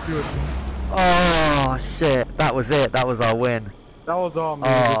shot me through it. Oh shit, that was it. That was our win. That was all me.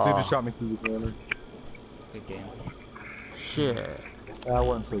 This dude just shot me through the corner. good game. Shit. That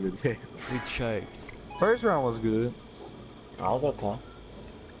wasn't so good. Yeah. We choked. First round was good. I was okay.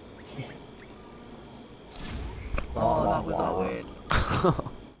 Oh, that was our win.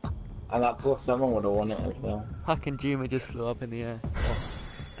 And that +7 would have won it as well. Fucking Juma just flew up in the air.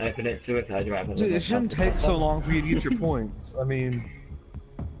 And if it didn't suicide, you might have Dude, it shouldn't take so long for you to get your points. I mean,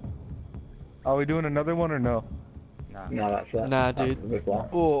 are we doing another one or no? Nah. No, that's it. Nah, That's dude. the big one.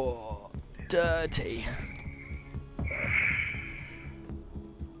 Oh, dirty.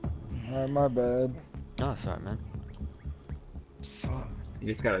 My bad. Oh, sorry, man. You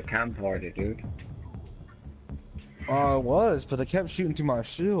just got a cam party, dude. It was, but they kept shooting through my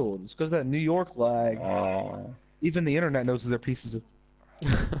shield. It's because that New York lag. Oh. Even the internet knows they're pieces of.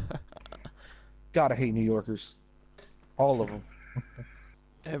 Gotta hate New Yorkers. All of them.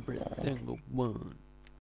 Every single one.